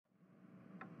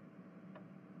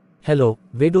Hello,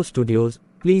 Vedo Studios.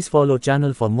 Please follow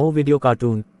channel for more video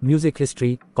cartoon, music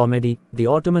history, comedy. The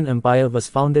Ottoman Empire was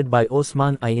founded by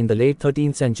Osman I in the late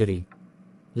 13th century.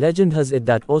 Legend has it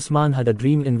that Osman had a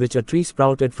dream in which a tree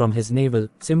sprouted from his navel,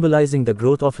 symbolizing the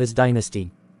growth of his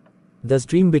dynasty. This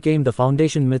dream became the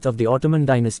foundation myth of the Ottoman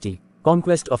dynasty.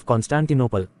 Conquest of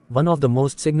Constantinople. One of the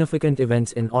most significant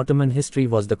events in Ottoman history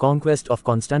was the conquest of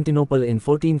Constantinople in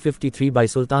 1453 by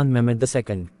Sultan Mehmed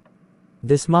II.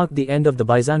 This marked the end of the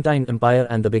Byzantine Empire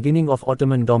and the beginning of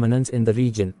Ottoman dominance in the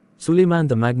region. Suleiman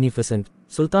the Magnificent,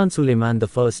 Sultan Suleiman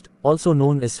I, also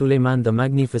known as Suleiman the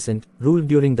Magnificent, ruled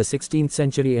during the 16th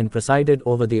century and presided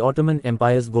over the Ottoman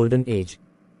Empire's golden age.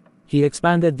 He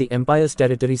expanded the empire's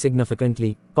territory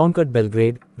significantly, conquered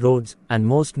Belgrade, Rhodes, and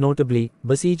most notably,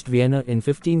 besieged Vienna in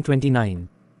 1529.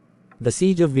 The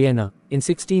Siege of Vienna. In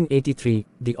 1683,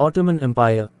 the Ottoman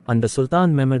Empire, under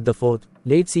Sultan Mehmed IV,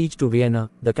 laid siege to Vienna,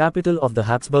 the capital of the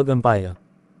Habsburg Empire.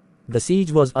 The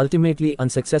siege was ultimately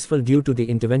unsuccessful due to the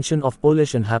intervention of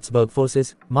Polish and Habsburg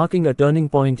forces, marking a turning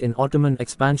point in Ottoman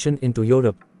expansion into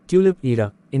Europe. Tulip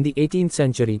era. In the 18th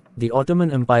century, the Ottoman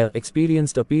Empire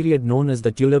experienced a period known as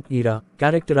the Tulip era,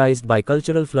 characterized by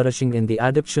cultural flourishing in the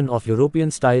adoption of European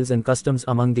styles and customs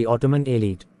among the Ottoman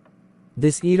elite.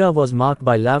 This era was marked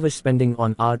by lavish spending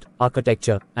on art,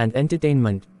 architecture, and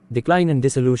entertainment. Decline and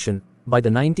dissolution. By the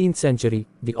 19th century,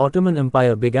 the Ottoman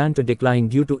Empire began to decline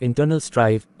due to internal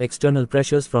strife, external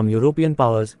pressures from European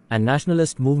powers, and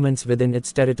nationalist movements within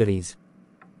its territories.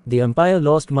 The empire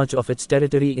lost much of its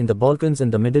territory in the Balkans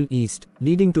and the Middle East,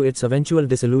 leading to its eventual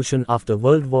dissolution after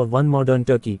World War I. Modern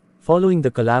Turkey. Following the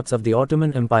collapse of the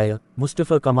Ottoman Empire,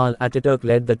 Mustafa Kemal Ataturk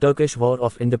led the Turkish War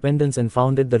of Independence and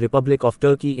founded the Republic of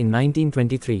Turkey in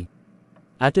 1923.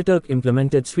 Ataturk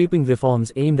implemented sweeping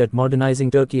reforms aimed at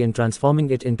modernizing Turkey and transforming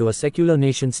it into a secular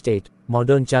nation-state.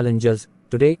 Modern challenges.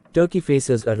 Today, Turkey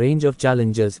faces a range of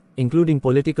challenges, including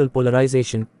political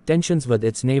polarization, tensions with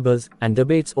its neighbors, and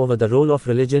debates over the role of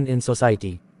religion in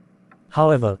society.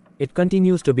 However, it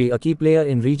continues to be a key player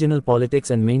in regional politics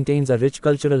and maintains a rich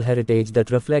cultural heritage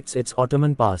that reflects its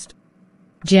Ottoman past.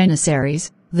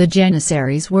 Janissaries. The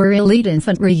Janissaries were elite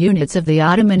infantry units of the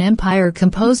Ottoman Empire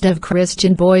composed of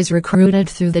Christian boys recruited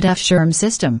through the Dafshurm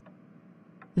system.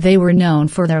 They were known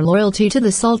for their loyalty to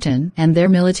the Sultan and their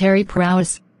military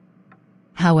prowess.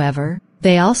 However,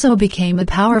 they also became a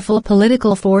powerful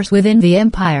political force within the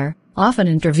empire, often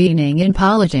intervening in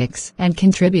politics and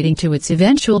contributing to its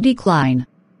eventual decline.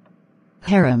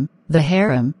 Harem. The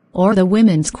harem, or the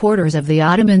women's quarters of the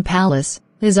Ottoman palace,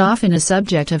 is often a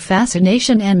subject of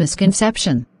fascination and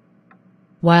misconception.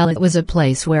 While it was a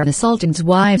place where the Sultan's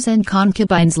wives and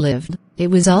concubines lived, it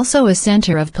was also a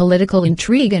center of political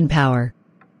intrigue and power.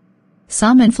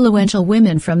 Some influential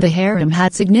women from the harem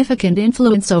had significant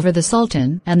influence over the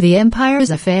Sultan and the empire's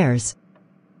affairs.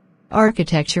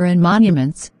 Architecture and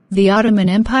monuments. The Ottoman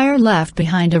Empire left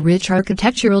behind a rich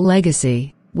architectural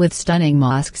legacy, with stunning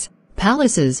mosques,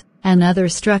 palaces, and other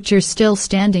structures still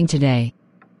standing today.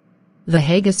 The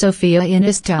Hagia Sophia in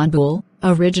Istanbul,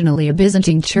 originally a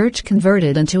Byzantine church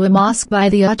converted into a mosque by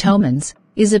the Ottomans,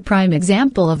 is a prime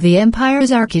example of the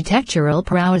empire's architectural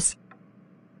prowess.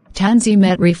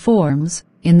 Tanzimat reforms.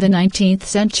 In the 19th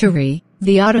century,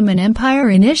 the Ottoman Empire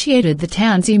initiated the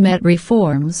Tanzimat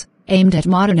reforms, aimed at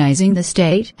modernizing the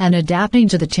state and adapting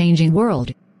to the changing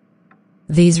world.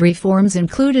 These reforms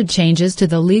included changes to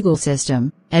the legal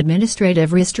system, administrative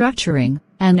restructuring,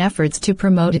 and efforts to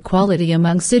promote equality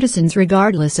among citizens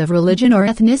regardless of religion or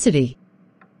ethnicity.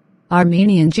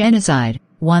 Armenian genocide.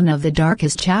 One of the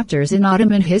darkest chapters in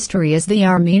Ottoman history is the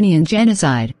Armenian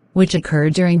genocide, which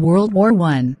occurred during World War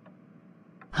I.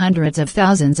 Hundreds of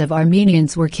thousands of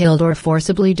Armenians were killed or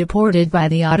forcibly deported by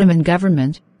the Ottoman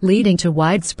government, leading to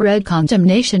widespread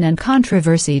condemnation and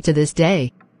controversy to this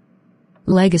day.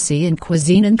 Legacy in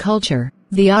cuisine and culture.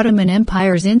 The Ottoman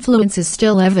Empire's influence is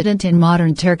still evident in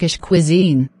modern Turkish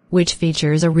cuisine, which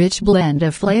features a rich blend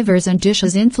of flavors and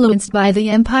dishes influenced by the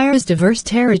empire's diverse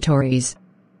territories.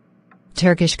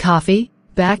 Turkish coffee,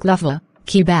 baklava,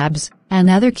 kebabs, and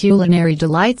other culinary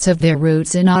delights have their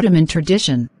roots in Ottoman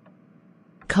tradition.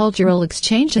 Cultural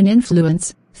exchange and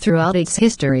influence. Throughout its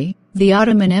history, the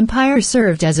Ottoman Empire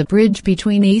served as a bridge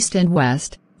between East and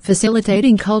West,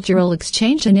 facilitating cultural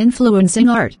exchange and influencing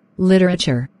art,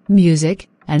 literature, music,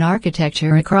 and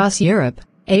architecture across Europe,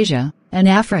 Asia, and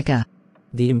Africa.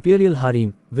 The imperial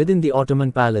harem. Within the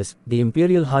Ottoman palace, the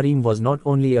imperial harem was not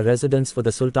only a residence for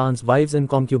the sultan's wives and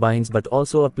concubines but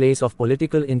also a place of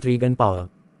political intrigue and power.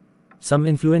 Some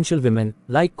influential women,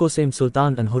 like Qasem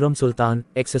Sultan and Hurrem Sultan,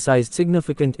 exercised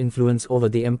significant influence over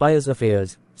the empire's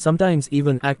affairs, sometimes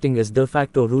even acting as de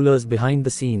facto rulers behind the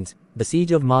scenes. The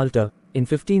Siege of Malta. In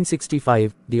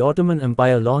 1565, the Ottoman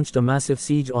Empire launched a massive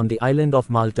siege on the island of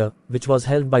Malta, which was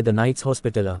held by the Knights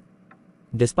Hospitaller.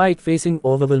 Despite facing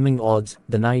overwhelming odds,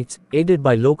 the Knights, aided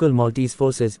by local Maltese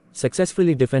forces,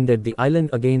 successfully defended the island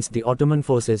against the Ottoman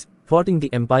forces, thwarting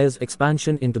the empire's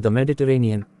expansion into the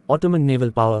Mediterranean. Ottoman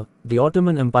naval power. The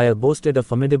Ottoman Empire boasted a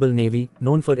formidable navy,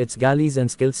 known for its galleys and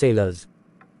skilled sailors.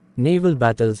 Naval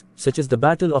battles, such as the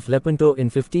Battle of Lepanto in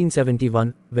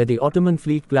 1571, where the Ottoman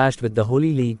fleet clashed with the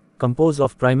Holy League, composed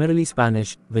of primarily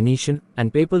Spanish, Venetian,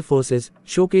 and Papal forces,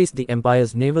 showcased the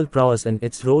empire's naval prowess and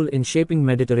its role in shaping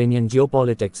Mediterranean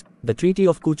geopolitics. The Treaty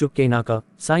of Kuchuk-Kainaka,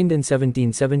 signed in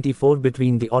 1774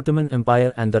 between the Ottoman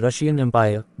Empire and the Russian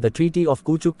Empire, the Treaty of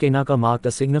Kuchuk-Kainaka marked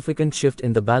a significant shift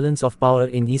in the balance of power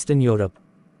in Eastern Europe.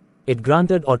 It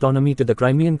granted autonomy to the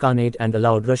Crimean Khanate and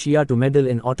allowed Russia to meddle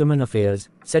in Ottoman affairs,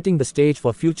 setting the stage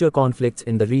for future conflicts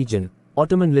in the region.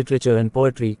 Ottoman literature and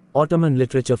poetry. Ottoman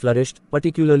literature flourished,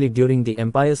 particularly during the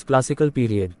empire's classical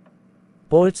period.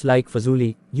 Poets like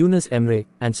Fazuli, Yunus Emre,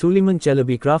 and Suleiman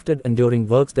Çelebi crafted enduring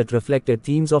works that reflected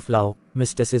themes of love,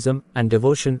 mysticism, and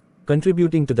devotion,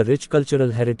 contributing to the rich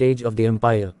cultural heritage of the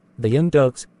empire. The Young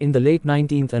Turks. In the late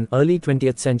 19th and early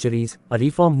 20th centuries, a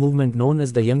reform movement known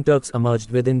as the Young Turks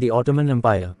emerged within the Ottoman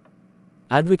Empire.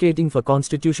 Advocating for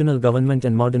constitutional government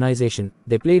and modernization,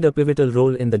 they played a pivotal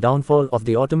role in the downfall of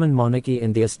the Ottoman monarchy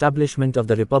and the establishment of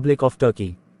the Republic of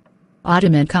Turkey.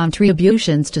 Ottoman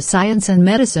contributions to science and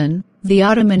medicine. The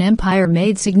Ottoman Empire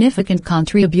made significant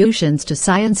contributions to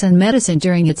science and medicine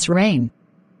during its reign.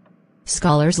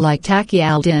 Scholars like Taqi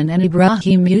al-Din and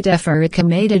Ibrahim Mutafarrika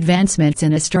made advancements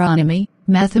in astronomy,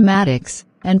 mathematics,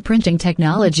 and printing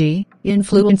technology,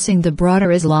 influencing the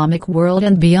broader Islamic world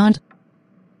and beyond.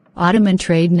 Ottoman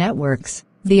trade networks.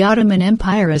 The Ottoman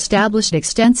Empire established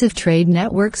extensive trade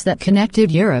networks that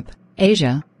connected Europe,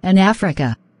 Asia, and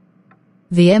Africa.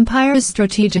 The empire's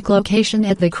strategic location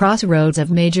at the crossroads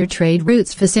of major trade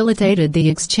routes facilitated the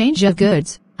exchange of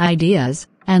goods, ideas,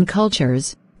 and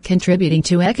cultures, contributing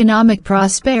to economic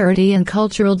prosperity and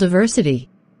cultural diversity.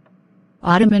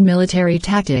 Ottoman military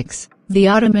tactics. The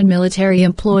Ottoman military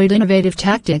employed innovative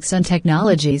tactics and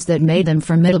technologies that made them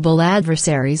formidable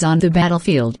adversaries on the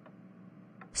battlefield.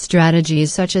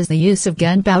 Strategies such as the use of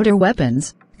gunpowder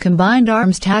weapons, combined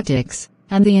arms tactics,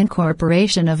 and the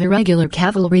incorporation of irregular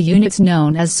cavalry units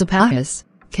known as sepahis,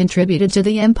 contributed to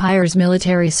the empire's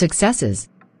military successes.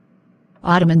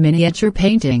 Ottoman miniature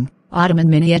painting. Ottoman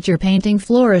miniature painting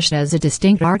flourished as a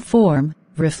distinct art form,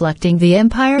 reflecting the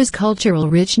empire's cultural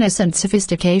richness and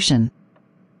sophistication.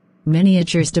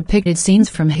 Miniatures depicted scenes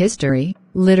from history,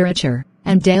 literature,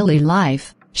 and daily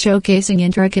life, showcasing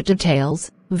intricate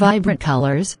details, vibrant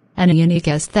colors, and a unique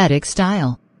aesthetic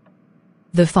style.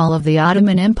 The fall of the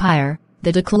Ottoman Empire.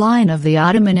 The decline of the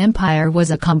Ottoman Empire was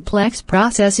a complex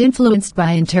process influenced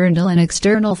by internal and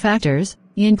external factors,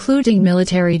 including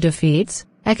military defeats,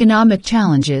 economic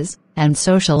challenges, and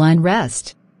social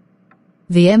unrest.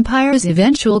 The empire's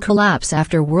eventual collapse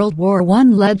after World War I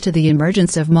led to the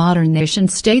emergence of modern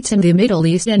nation-states in the Middle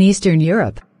East and Eastern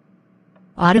Europe.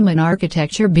 Ottoman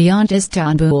architecture beyond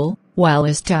Istanbul. While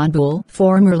Istanbul,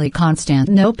 formerly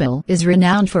Constantinople, is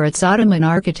renowned for its Ottoman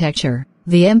architecture,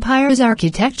 the empire's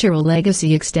architectural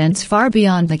legacy extends far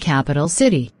beyond the capital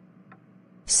city.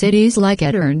 Cities like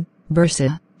Edirne,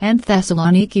 Bursa, and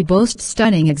Thessaloniki boast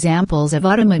stunning examples of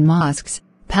Ottoman mosques,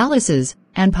 palaces,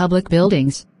 and public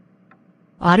buildings.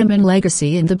 Ottoman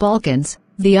legacy in the Balkans.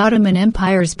 The Ottoman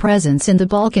Empire's presence in the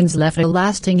Balkans left a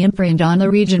lasting imprint on the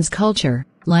region's culture,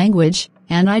 language,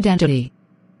 and identity.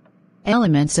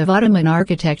 Elements of Ottoman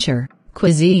architecture,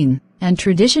 cuisine, and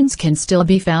traditions can still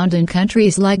be found in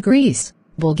countries like Greece,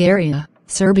 Bulgaria,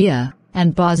 Serbia,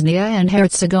 and Bosnia and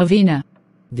Herzegovina.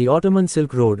 The Ottoman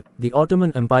Silk Road. The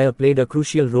Ottoman Empire played a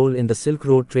crucial role in the Silk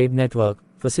Road trade network,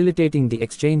 facilitating the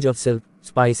exchange of silk,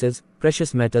 spices,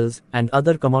 precious metals, and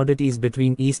other commodities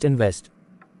between East and West.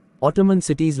 Ottoman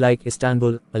cities like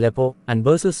Istanbul, Aleppo, and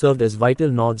Bursa served as vital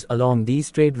nodes along these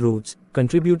trade routes,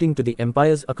 contributing to the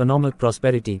empire's economic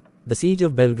prosperity. The Siege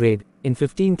of Belgrade. In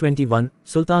 1521,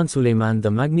 Sultan Suleiman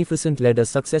the Magnificent led a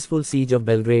successful siege of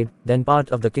Belgrade, then part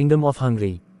of the Kingdom of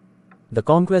Hungary. The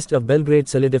conquest of Belgrade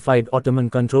solidified Ottoman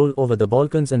control over the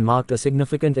Balkans and marked a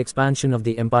significant expansion of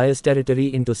the empire's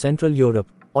territory into Central Europe.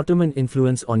 Ottoman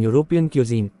influence on European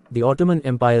cuisine. The Ottoman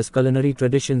Empire's culinary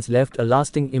traditions left a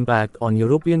lasting impact on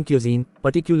European cuisine,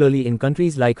 particularly in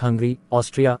countries like Hungary,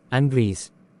 Austria, and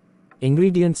Greece.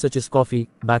 Ingredients such as coffee,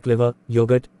 baklava,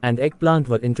 yogurt, and eggplant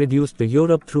were introduced to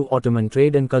Europe through Ottoman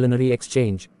trade and culinary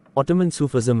exchange. Ottoman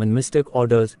Sufism and mystic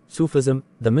orders. Sufism,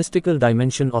 the mystical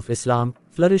dimension of Islam,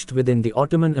 flourished within the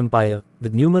Ottoman Empire,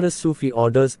 with numerous Sufi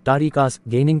orders, tariqas,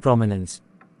 gaining prominence.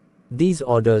 These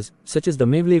orders, such as the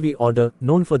Mevlevi order,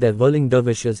 known for their whirling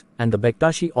dervishes, and the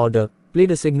Bektashi order,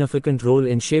 played a significant role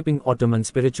in shaping Ottoman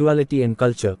spirituality and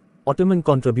culture. Ottoman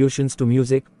contributions to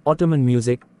music. Ottoman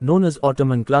music, known as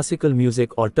Ottoman classical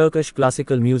music or Turkish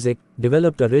classical music,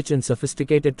 developed a rich and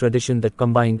sophisticated tradition that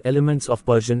combined elements of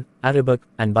Persian, Arabic,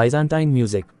 and Byzantine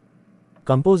music.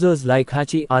 Composers like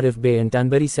Hachi Arif Bey and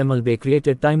Tanberi Semal Bey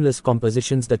created timeless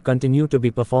compositions that continue to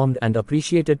be performed and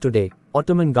appreciated today.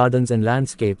 Ottoman gardens and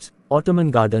landscapes.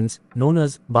 Ottoman gardens, known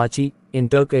as Bahçe in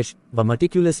Turkish, were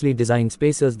meticulously designed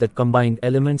spaces that combined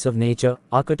elements of nature,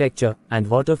 architecture, and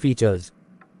water features.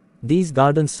 These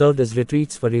gardens served as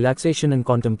retreats for relaxation and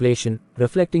contemplation,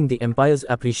 reflecting the empire's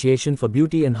appreciation for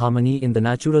beauty and harmony in the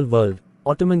natural world.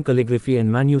 Ottoman calligraphy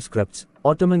and manuscripts.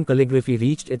 Ottoman calligraphy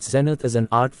reached its zenith as an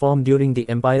art form during the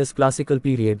empire's classical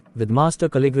period, with master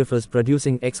calligraphers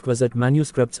producing exquisite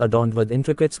manuscripts adorned with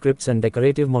intricate scripts and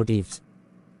decorative motifs.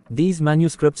 These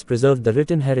manuscripts preserved the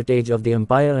written heritage of the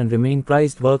empire and remain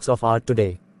prized works of art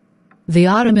today. The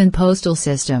Ottoman postal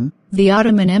system. The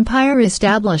Ottoman Empire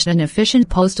established an efficient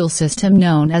postal system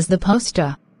known as the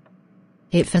posta.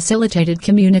 It facilitated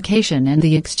communication and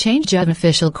the exchange of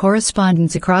official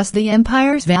correspondence across the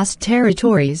empire's vast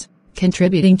territories,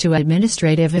 contributing to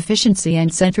administrative efficiency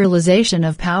and centralization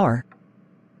of power.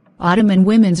 Ottoman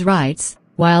women's rights.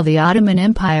 While the Ottoman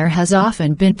Empire has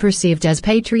often been perceived as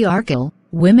patriarchal,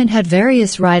 women had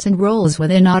various rights and roles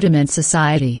within Ottoman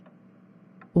society.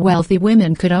 Wealthy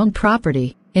women could own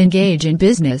property, engage in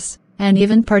business, and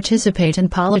even participate in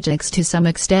politics to some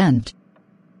extent.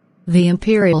 The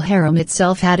imperial harem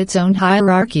itself had its own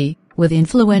hierarchy, with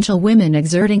influential women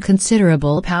exerting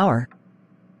considerable power.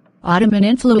 Ottoman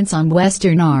influence on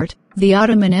Western art. The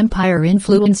Ottoman Empire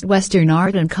influenced Western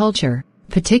art and culture,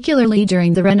 particularly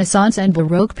during the Renaissance and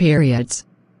Baroque periods.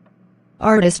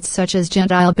 Artists such as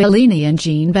Gentile Bellini and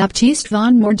Jean-Baptiste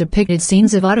van Moor depicted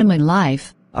scenes of Ottoman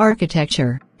life,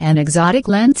 architecture, and exotic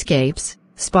landscapes,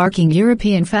 sparking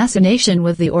European fascination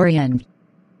with the Orient.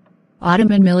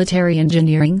 Ottoman military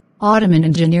engineering. Ottoman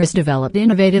engineers developed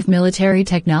innovative military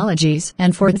technologies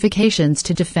and fortifications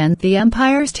to defend the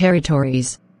empire's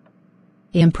territories.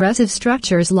 Impressive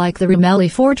structures like the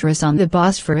Rumeli Fortress on the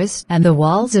Bosphorus and the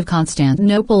walls of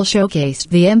Constantinople showcased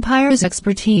the empire's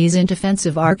expertise in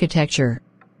defensive architecture.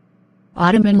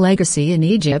 Ottoman legacy in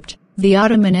Egypt. The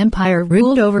Ottoman Empire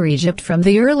ruled over Egypt from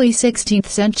the early 16th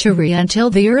century until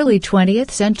the early 20th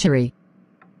century.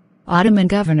 Ottoman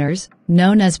governors,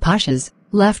 known as pashas,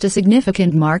 left a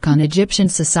significant mark on Egyptian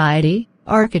society,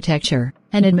 architecture,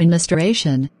 and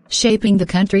administration, shaping the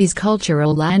country's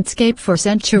cultural landscape for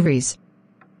centuries.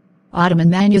 Ottoman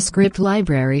manuscript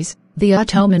libraries. The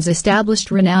Ottomans established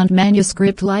renowned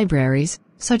manuscript libraries,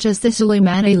 such as the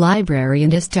Süleymaniye Library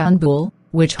in Istanbul,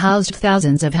 which housed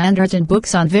thousands of handwritten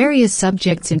books on various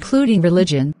subjects including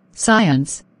religion,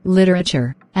 science,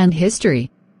 literature, and history.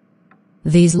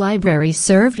 These libraries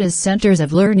served as centers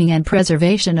of learning and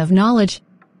preservation of knowledge.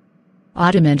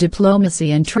 Ottoman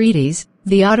diplomacy and treaties.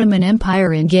 The Ottoman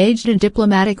Empire engaged in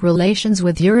diplomatic relations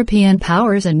with European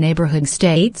powers and neighborhood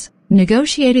states,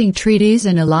 negotiating treaties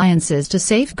and alliances to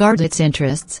safeguard its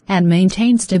interests and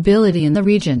maintain stability in the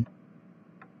region.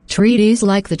 Treaties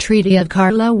like the Treaty of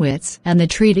Karlowitz and the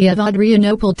Treaty of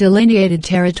Adrianople delineated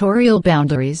territorial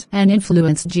boundaries and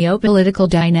influenced geopolitical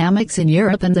dynamics in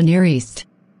Europe and the Near East.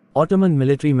 Ottoman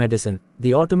military medicine.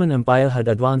 The Ottoman Empire had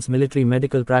advanced military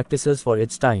medical practices for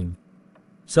its time.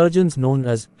 Surgeons known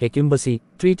as hekimbasi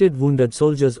treated wounded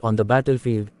soldiers on the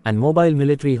battlefield, and mobile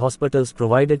military hospitals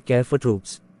provided care for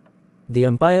troops. The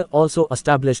empire also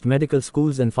established medical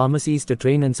schools and pharmacies to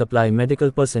train and supply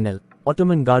medical personnel.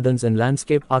 Ottoman gardens and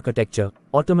landscape architecture.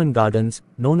 Ottoman gardens,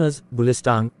 known as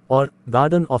Gulistan or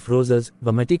Garden of Roses,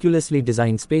 were meticulously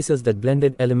designed spaces that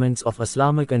blended elements of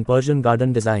Islamic and Persian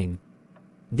garden design.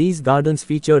 These gardens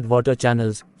featured water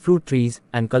channels, fruit trees,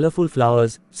 and colorful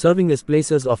flowers, serving as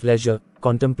places of leisure,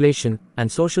 contemplation,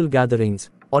 and social gatherings.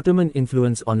 Ottoman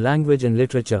influence on language and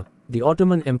literature. The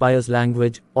Ottoman Empire's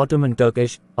language, Ottoman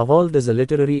Turkish, evolved as a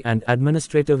literary and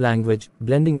administrative language,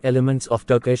 blending elements of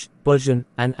Turkish, Persian,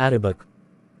 and Arabic.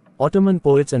 Ottoman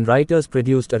poets and writers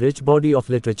produced a rich body of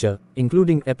literature,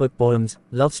 including epic poems,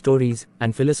 love stories,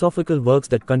 and philosophical works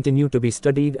that continue to be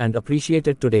studied and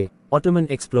appreciated today.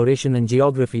 Ottoman exploration and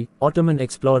geography. Ottoman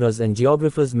explorers and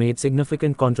geographers made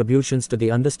significant contributions to the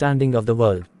understanding of the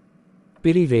world.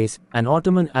 Piri Reis, an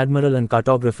Ottoman admiral and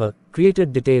cartographer,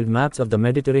 created detailed maps of the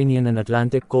Mediterranean and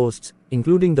Atlantic coasts,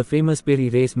 including the famous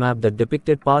Piri Reis map that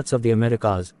depicted parts of the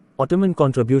Americas. Ottoman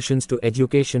contributions to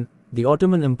education. the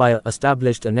Ottoman Empire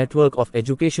established a network of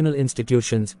educational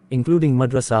institutions, including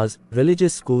madrasas,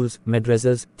 religious schools,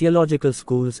 medresas, theological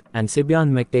schools, and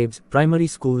Sibyan mektabs, primary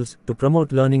schools, to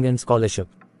promote learning and scholarship.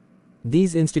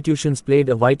 These institutions played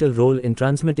a vital role in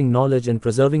transmitting knowledge and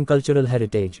preserving cultural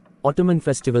heritage. Ottoman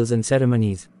festivals and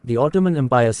ceremonies. The Ottoman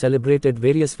Empire celebrated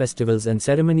various festivals and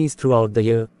ceremonies throughout the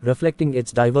year, reflecting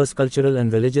its diverse cultural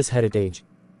and religious heritage.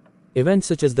 Events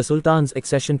such as the Sultan's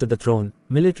accession to the throne,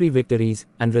 military victories,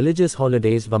 and religious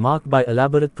holidays were marked by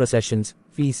elaborate processions,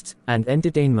 feasts, and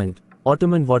entertainment.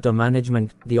 Ottoman water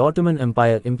management. The Ottoman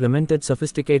Empire implemented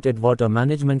sophisticated water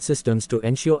management systems to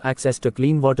ensure access to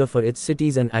clean water for its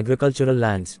cities and agricultural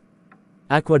lands.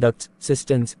 Aqueducts,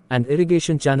 cisterns, and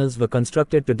irrigation channels were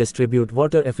constructed to distribute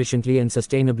water efficiently and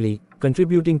sustainably,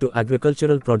 contributing to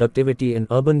agricultural productivity and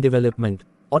urban development.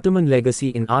 Ottoman legacy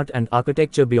in art and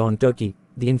architecture beyond Turkey.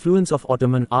 The influence of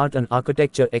Ottoman art and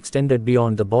architecture extended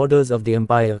beyond the borders of the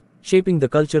empire, shaping the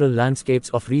cultural landscapes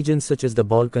of regions such as the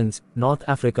Balkans, North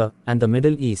Africa, and the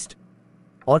Middle East.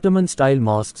 Ottoman-style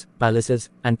mosques, palaces,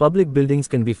 and public buildings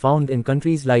can be found in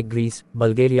countries like Greece,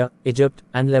 Bulgaria, Egypt,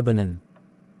 and Lebanon.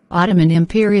 Ottoman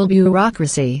imperial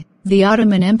bureaucracy. The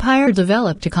Ottoman Empire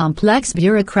developed a complex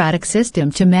bureaucratic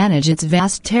system to manage its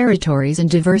vast territories and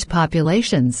diverse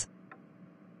populations.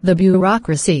 The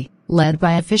bureaucracy, led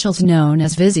by officials known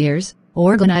as viziers,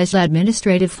 organized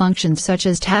administrative functions such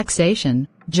as taxation,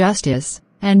 justice,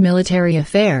 and military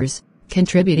affairs,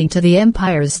 contributing to the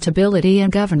empire's stability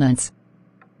and governance.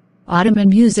 Ottoman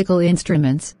musical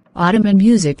instruments. Ottoman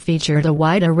music featured a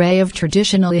wide array of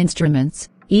traditional instruments,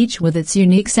 each with its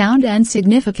unique sound and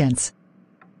significance.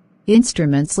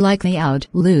 Instruments like the oud,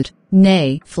 lute,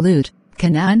 ney, flute,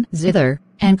 kanan, zither,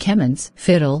 and kemans,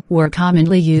 fiddle, were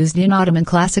commonly used in Ottoman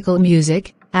classical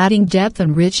music, adding depth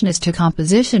and richness to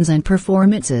compositions and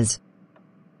performances.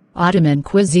 Ottoman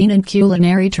cuisine and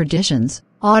culinary traditions.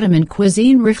 Ottoman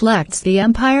cuisine reflects the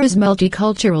empire's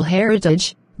multicultural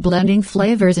heritage, blending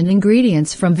flavors and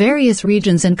ingredients from various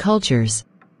regions and cultures.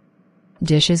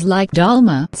 Dishes like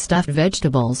dolma, stuffed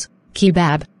vegetables,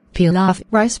 kebab, pilaf,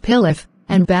 rice pilaf,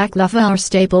 and baklava are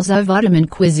staples of Ottoman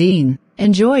cuisine,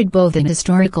 enjoyed both in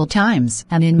historical times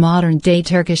and in modern-day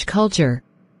Turkish culture.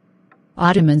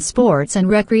 Ottoman sports and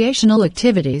recreational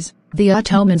activities. The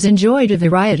Ottomans enjoyed a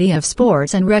variety of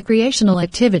sports and recreational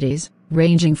activities,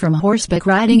 ranging from horseback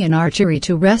riding and archery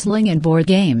to wrestling and board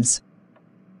games.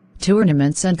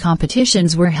 Tournaments and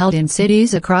competitions were held in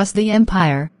cities across the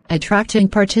empire, attracting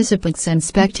participants and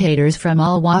spectators from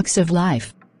all walks of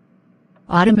life.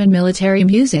 Ottoman military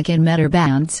music and metal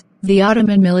bands. The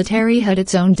Ottoman military had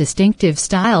its own distinctive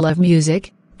style of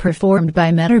music, performed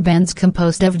by metal bands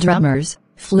composed of drummers,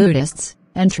 flutists,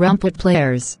 and trumpet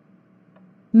players.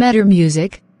 Metal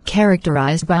music,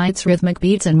 characterized by its rhythmic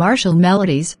beats and martial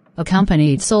melodies,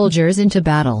 accompanied soldiers into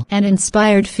battle and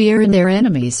inspired fear in their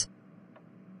enemies.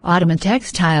 Ottoman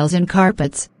textiles and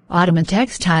carpets. Ottoman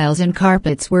textiles and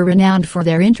carpets were renowned for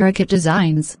their intricate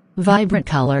designs, vibrant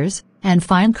colors, and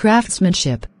fine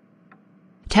craftsmanship.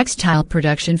 Textile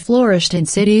production flourished in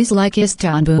cities like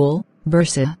Istanbul,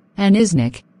 Bursa, and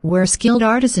Iznik, where skilled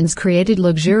artisans created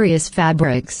luxurious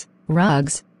fabrics,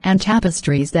 rugs, and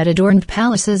tapestries that adorned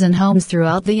palaces and homes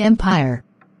throughout the empire.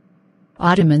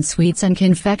 Ottoman sweets and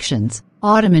confections.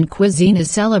 Ottoman cuisine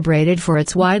is celebrated for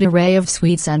its wide array of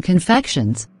sweets and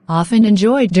confections, often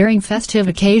enjoyed during festive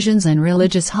occasions and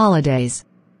religious holidays.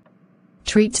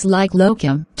 Treats like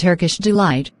lokum, Turkish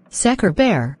delight,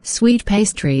 sekerber, sweet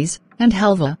pastries, and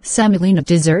helva, semolina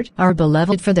dessert, are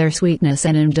beloved for their sweetness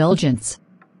and indulgence.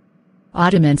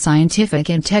 Ottoman scientific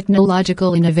and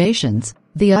technological innovations.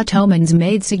 The Ottomans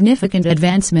made significant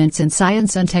advancements in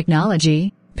science and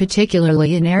technology,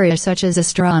 particularly in areas such as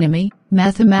astronomy,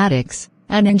 mathematics,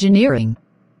 and engineering.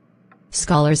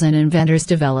 Scholars and inventors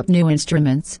developed new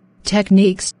instruments,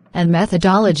 techniques, and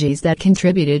methodologies that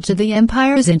contributed to the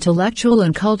empire's intellectual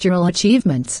and cultural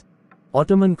achievements.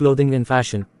 Ottoman clothing and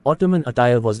fashion. Ottoman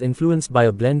attire was influenced by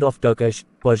a blend of Turkish,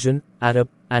 Persian, Arab,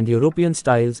 and European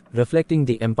styles, reflecting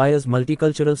the empire's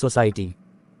multicultural society.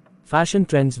 Fashion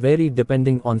trends varied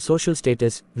depending on social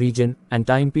status, region, and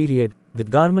time period, with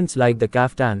garments like the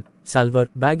kaftan, salwar,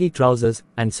 baggy trousers,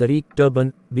 and sarik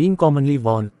turban being commonly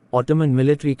worn. Ottoman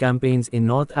military campaigns in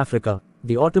North Africa.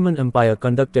 The Ottoman Empire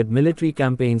conducted military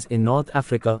campaigns in North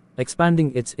Africa,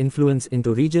 expanding its influence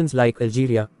into regions like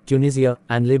Algeria, Tunisia,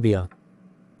 and Libya.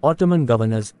 Ottoman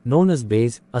governors, known as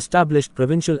beys, established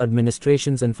provincial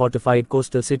administrations and fortified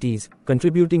coastal cities,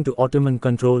 contributing to Ottoman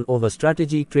control over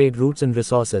strategic trade routes and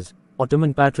resources.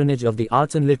 Ottoman patronage of the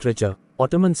arts and literature.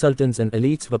 Ottoman sultans and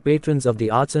elites were patrons of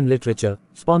the arts and literature,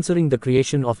 sponsoring the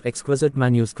creation of exquisite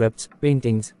manuscripts,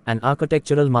 paintings, and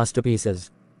architectural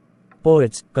masterpieces.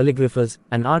 Poets, calligraphers,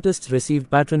 and artists received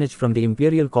patronage from the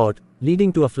imperial court,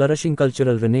 leading to a flourishing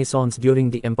cultural renaissance during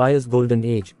the empire's golden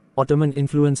age. Ottoman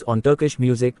influence on Turkish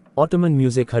music. Ottoman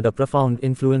music had a profound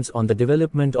influence on the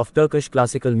development of Turkish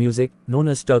classical music, known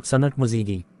as Turk Sanat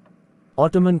Müziği.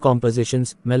 Ottoman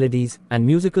compositions, melodies, and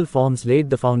musical forms laid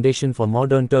the foundation for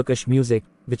modern Turkish music,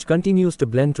 which continues to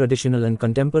blend traditional and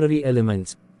contemporary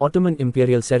elements. Ottoman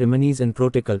imperial ceremonies and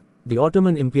protocol. The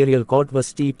Ottoman imperial court was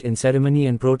steeped in ceremony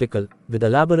and protocol, with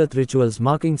elaborate rituals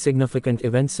marking significant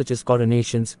events such as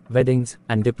coronations, weddings,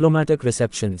 and diplomatic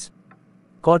receptions.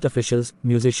 Court officials,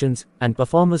 musicians, and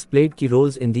performers played key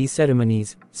roles in these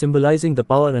ceremonies, symbolizing the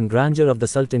power and grandeur of the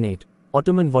Sultanate.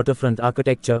 Ottoman waterfront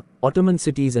architecture. Ottoman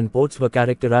cities and ports were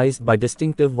characterized by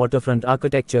distinctive waterfront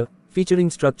architecture, featuring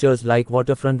structures like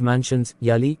waterfront mansions,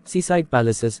 yali, seaside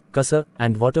palaces, kasr,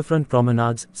 and waterfront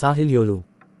promenades, sahil yolu.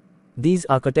 These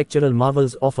architectural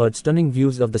marvels offered stunning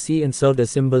views of the sea and served as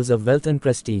symbols of wealth and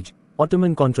prestige.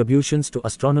 Ottoman contributions to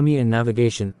astronomy and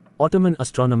navigation. Ottoman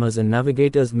astronomers and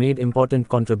navigators made important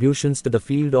contributions to the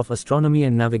field of astronomy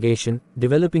and navigation,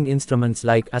 developing instruments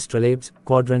like astrolabes,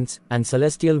 quadrants, and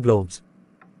celestial globes.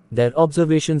 Their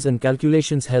observations and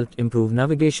calculations helped improve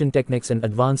navigation techniques and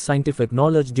advance scientific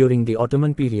knowledge during the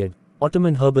Ottoman period.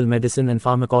 Ottoman herbal medicine and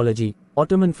pharmacology.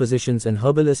 Ottoman physicians and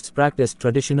herbalists practiced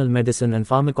traditional medicine and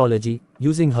pharmacology,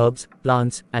 using herbs,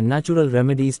 plants, and natural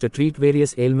remedies to treat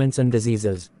various ailments and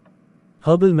diseases.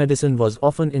 Herbal medicine was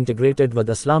often integrated with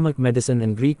Islamic medicine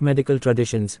and Greek medical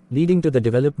traditions, leading to the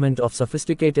development of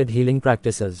sophisticated healing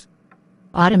practices.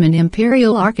 Ottoman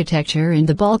imperial architecture in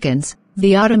the Balkans.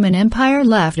 The Ottoman Empire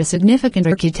left a significant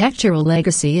architectural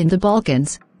legacy in the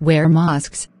Balkans, where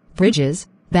mosques, bridges,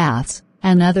 baths,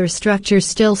 and other structures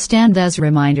still stand as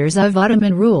reminders of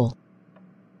Ottoman rule.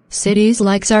 Cities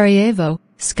like Sarajevo,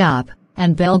 Skop,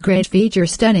 and Belgrade feature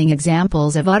stunning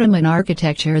examples of Ottoman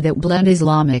architecture that blend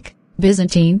Islamic,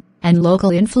 Byzantine, and local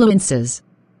influences.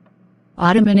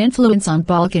 Ottoman influence on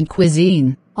Balkan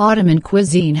cuisine. Ottoman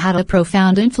cuisine had a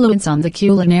profound influence on the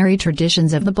culinary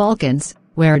traditions of the Balkans,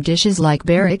 where dishes like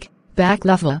börek,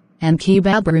 baklava, and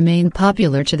kebab remain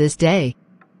popular to this day.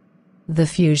 The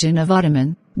fusion of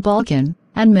Ottoman, Balkan,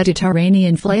 and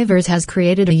Mediterranean flavors has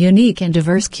created a unique and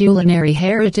diverse culinary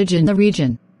heritage in the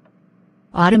region.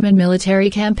 Ottoman military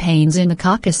campaigns in the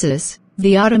Caucasus.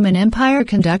 The Ottoman Empire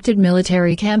conducted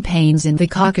military campaigns in the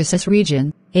Caucasus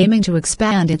region, aiming to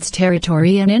expand its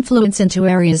territory and influence into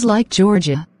areas like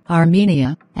Georgia,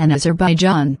 Armenia, and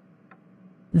Azerbaijan.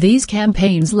 These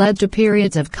campaigns led to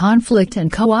periods of conflict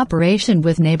and cooperation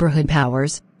with neighborhood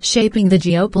powers, shaping the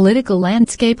geopolitical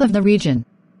landscape of the region.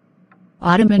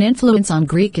 Ottoman influence on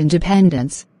Greek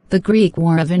independence. The Greek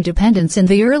War of Independence in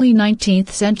the early 19th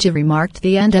century marked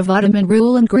the end of Ottoman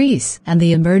rule in Greece and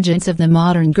the emergence of the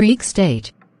modern Greek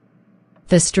state.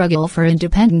 The struggle for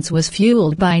independence was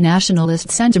fueled by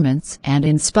nationalist sentiments and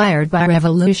inspired by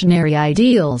revolutionary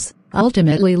ideals,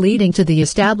 ultimately leading to the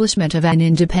establishment of an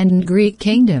independent Greek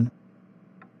kingdom.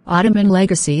 Ottoman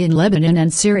legacy in Lebanon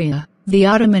and Syria. The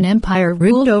Ottoman Empire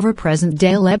ruled over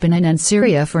present-day Lebanon and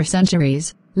Syria for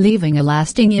centuries, leaving a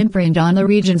lasting imprint on the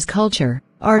region's culture,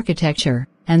 architecture,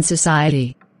 and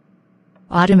society.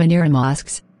 Ottoman-era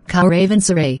mosques,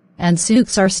 caravanserai, and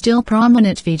souks are still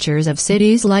prominent features of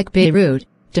cities like Beirut,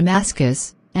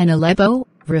 Damascus, and Aleppo,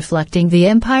 reflecting the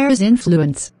empire's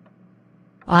influence.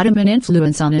 Ottoman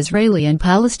influence on Israeli and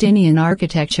Palestinian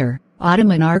architecture.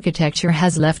 Ottoman architecture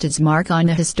has left its mark on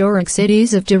the historic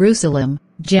cities of Jerusalem,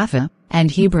 Jaffa, and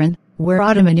Hebron, where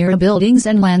Ottoman-era buildings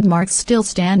and landmarks still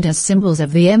stand as symbols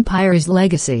of the empire's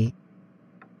legacy.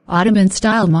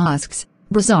 Ottoman-style mosques,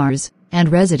 bazaars, and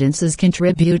residences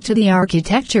contribute to the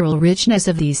architectural richness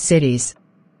of these cities.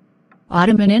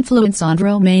 Ottoman influence on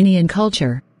Romanian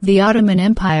culture. The Ottoman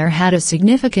Empire had a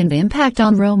significant impact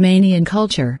on Romanian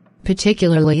culture,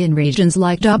 particularly in regions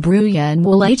like Dobruja and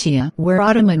Wallachia, where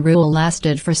Ottoman rule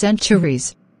lasted for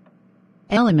centuries.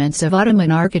 Elements of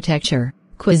Ottoman architecture,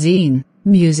 cuisine,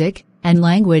 music, and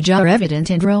language are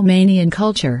evident in Romanian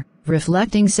culture,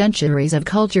 reflecting centuries of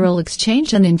cultural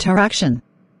exchange and interaction.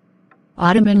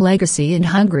 Ottoman legacy in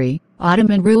Hungary.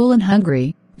 Ottoman rule in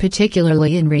Hungary,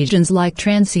 particularly in regions like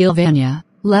Transylvania,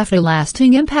 left a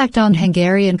lasting impact on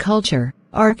Hungarian culture,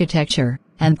 architecture,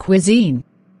 and cuisine.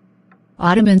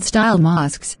 Ottoman-style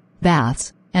mosques,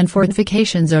 baths, and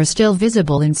fortifications are still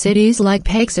visible in cities like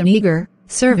Pécs and Eger,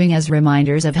 serving as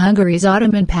reminders of Hungary's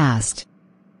Ottoman past.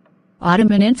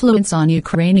 Ottoman influence on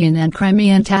Ukrainian and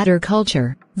Crimean Tatar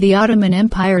culture. The Ottoman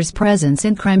Empire's presence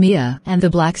in Crimea and the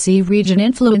Black Sea region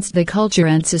influenced the culture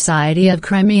and society of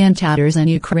Crimean Tatars and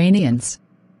Ukrainians.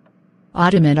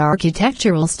 Ottoman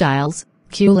architectural styles,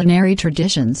 culinary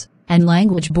traditions, and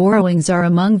language borrowings are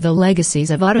among the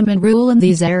legacies of Ottoman rule in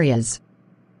these areas.